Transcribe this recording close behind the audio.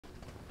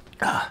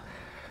Hey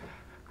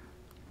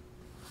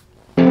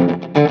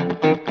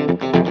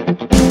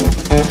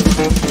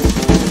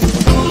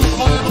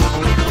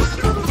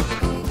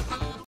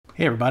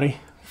everybody,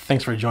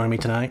 thanks for joining me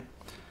tonight.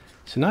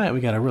 Tonight we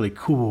got a really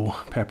cool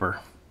pepper.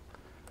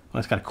 Well,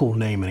 it's got a cool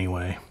name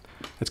anyway.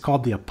 It's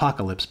called the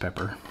Apocalypse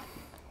pepper.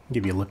 I'll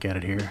give you a look at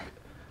it here.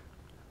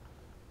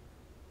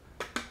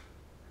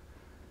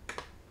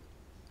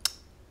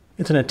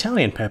 It's an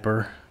Italian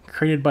pepper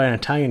created by an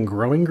Italian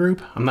growing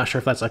group. I'm not sure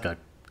if that's like a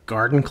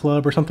garden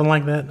club or something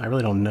like that. I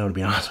really don't know, to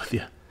be honest with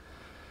you.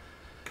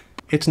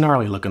 It's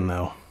gnarly looking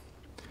though.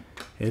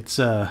 It's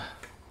a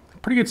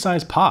pretty good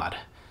sized pod.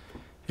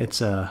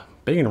 It's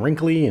big and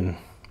wrinkly and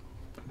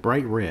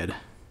bright red.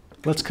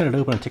 Let's cut it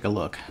open and take a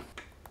look.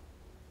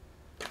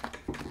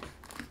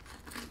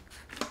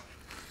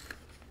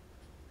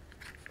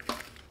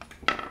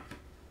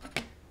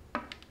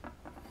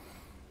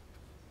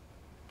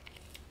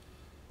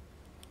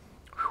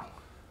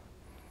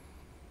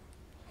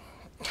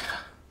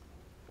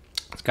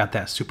 It's got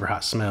that super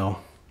hot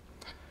smell.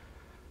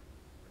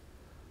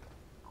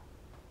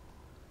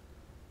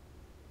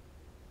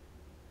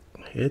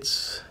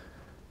 It's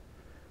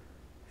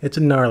a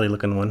gnarly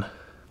looking one.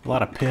 A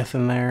lot of pith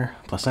in there,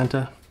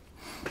 placenta.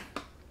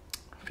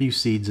 A few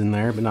seeds in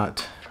there, but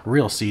not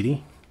real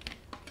seedy.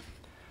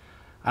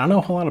 I don't know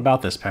a whole lot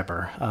about this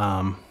pepper.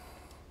 I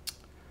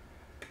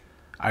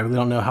really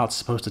don't know how it's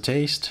supposed to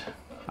taste.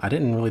 I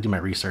didn't really do my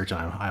research, and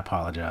I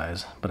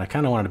apologize. But I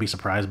kind of wanted to be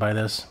surprised by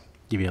this.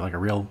 Give you like a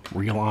real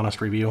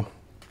honest review.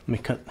 Let me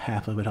cut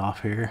half of it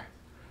off here.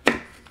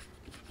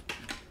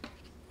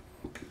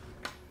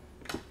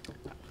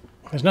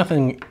 There's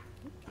nothing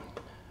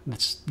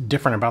that's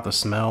different about the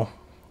smell.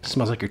 It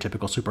smells like your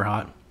typical super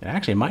hot. It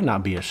actually might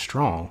not be as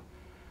strong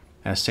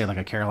as, say, like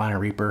a Carolina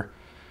Reaper.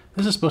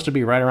 This is supposed to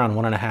be right around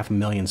 1.5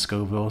 million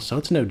Scoville, so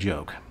it's no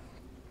joke.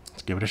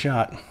 Let's give it a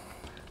shot.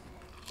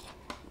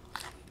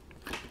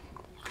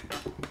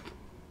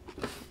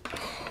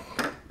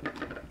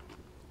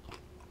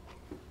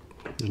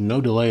 There's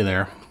no delay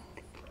there.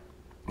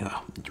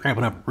 It's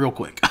ramping up real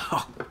quick.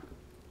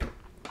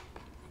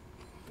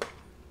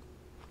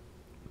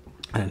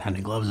 I didn't have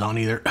any gloves on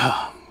either.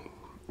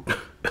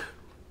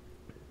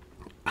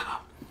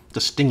 The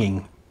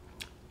stinging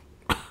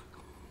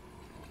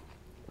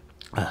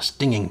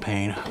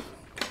pain.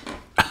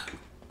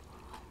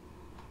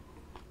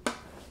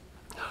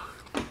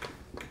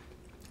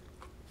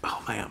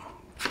 Oh man,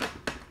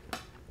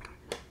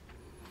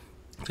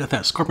 it's got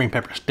that scorpion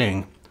pepper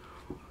sting.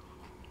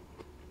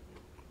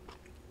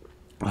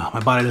 Oh,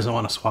 my body doesn't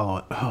want to swallow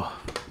it. Oh.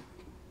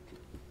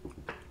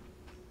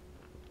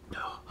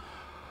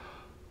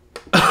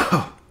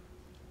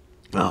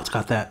 Oh, it's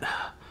got that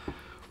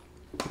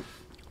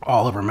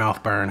all over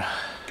mouth burn.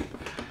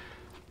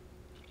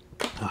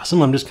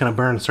 Some of them just kind of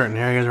burn certain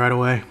areas right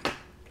away.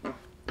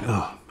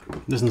 Oh,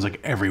 this one's like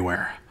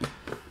everywhere.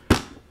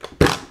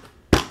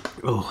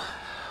 Oh,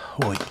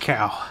 holy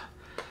cow.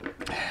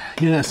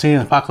 You know that scene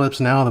in Apocalypse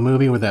Now, the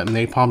movie, where that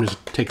napalm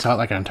just takes out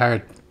like an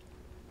entire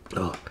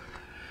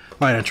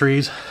line of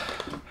trees?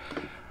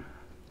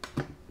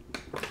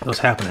 What's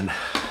happening?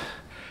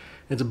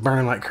 It's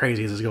burning like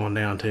crazy as it's going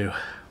down too.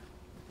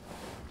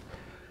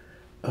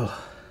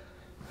 Oh.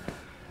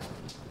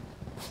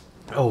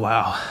 Oh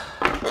wow.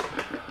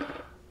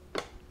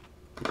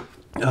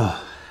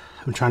 Oh,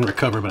 I'm trying to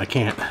recover, but I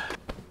can't.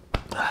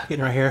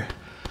 Getting right here.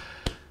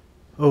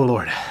 Oh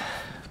Lord.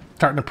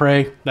 Starting to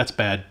pray. That's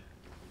bad.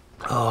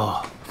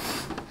 Oh.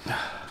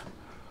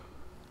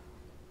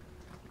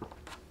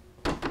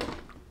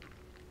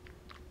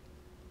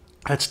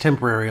 That's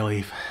temporary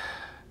relief,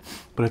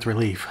 but it's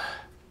relief.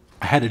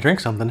 I had to drink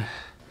something.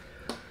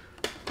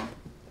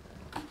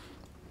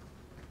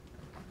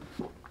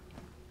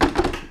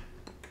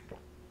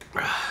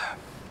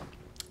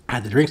 I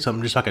had to drink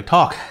something just so I could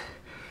talk.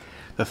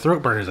 The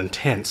throat burn is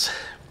intense.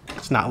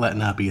 It's not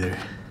letting up either.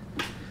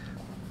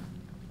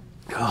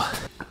 Oh.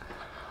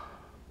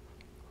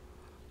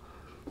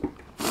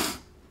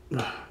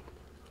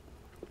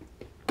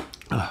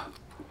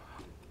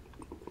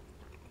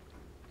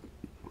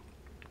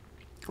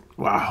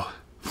 Wow.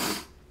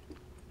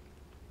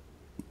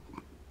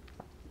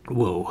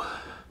 Whoa.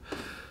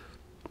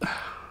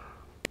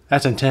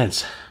 That's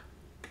intense.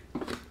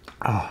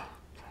 Oh.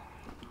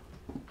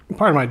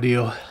 Part of my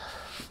deal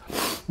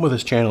with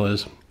this channel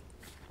is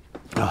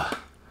I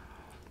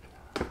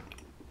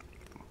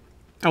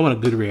want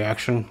a good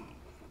reaction,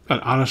 an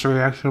honest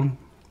reaction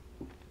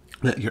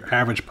that your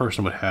average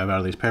person would have out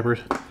of these peppers,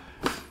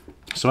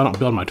 so I don't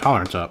build my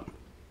tolerance up.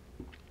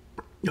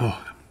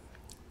 Oh,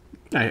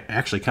 I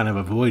actually kind of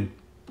avoid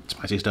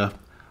spicy stuff,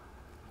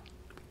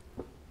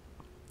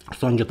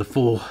 so I can get the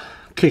full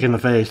kick in the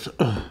face.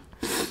 Ugh.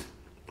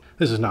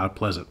 This is not a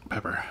pleasant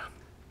pepper.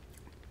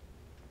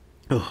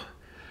 Ugh.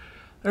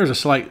 There's a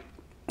slight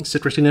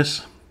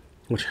citrusiness,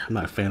 which I'm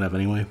not a fan of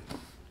anyway.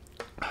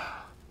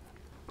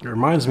 It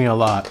reminds me a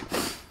lot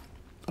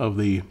of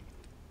the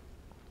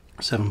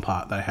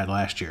 7-pot that I had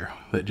last year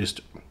that just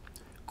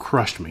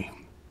crushed me.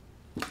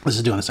 This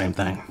is doing the same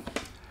thing.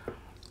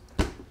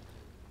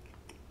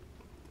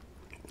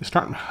 It's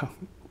starting.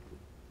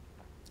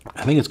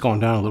 I think it's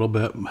going down a little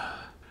bit.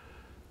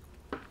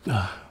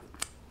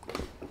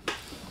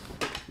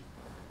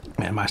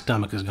 Man, my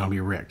stomach is going to be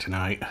wrecked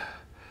tonight.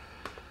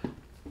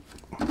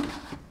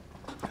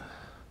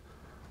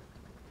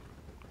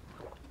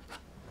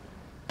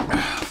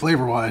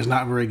 Flavor-wise,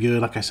 not very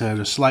good. Like I said,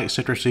 there's a slight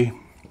citrusy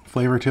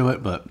flavor to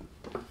it, but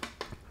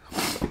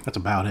that's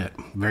about it.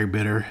 Very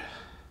bitter.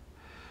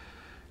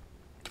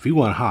 If you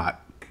want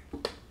hot,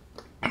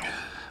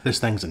 this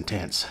thing's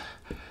intense.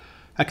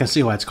 I can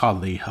see why it's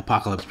called the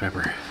Apocalypse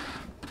Pepper.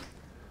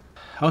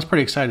 I was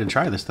pretty excited to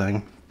try this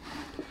thing.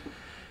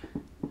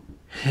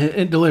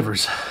 It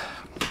delivers.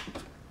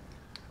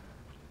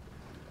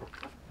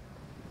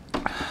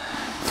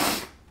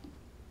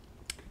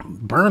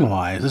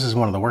 Burn-wise, this is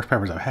one of the worst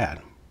peppers I've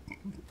had,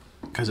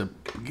 because it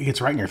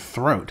gets right in your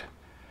throat.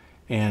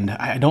 And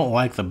I don't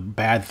like the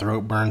bad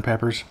throat burn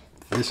peppers.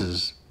 This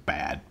is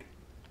bad.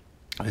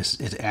 This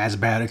is as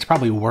bad. It's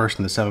probably worse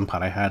than the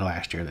 7-pot I had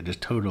last year that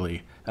just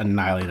totally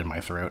annihilated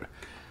my throat.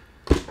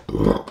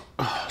 Oh,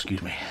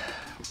 excuse me.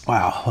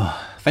 Wow.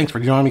 Thanks for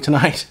joining me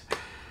tonight.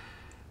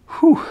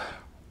 Whew.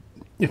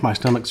 If my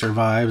stomach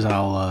survives,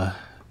 I'll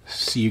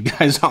see you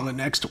guys on the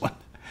next one.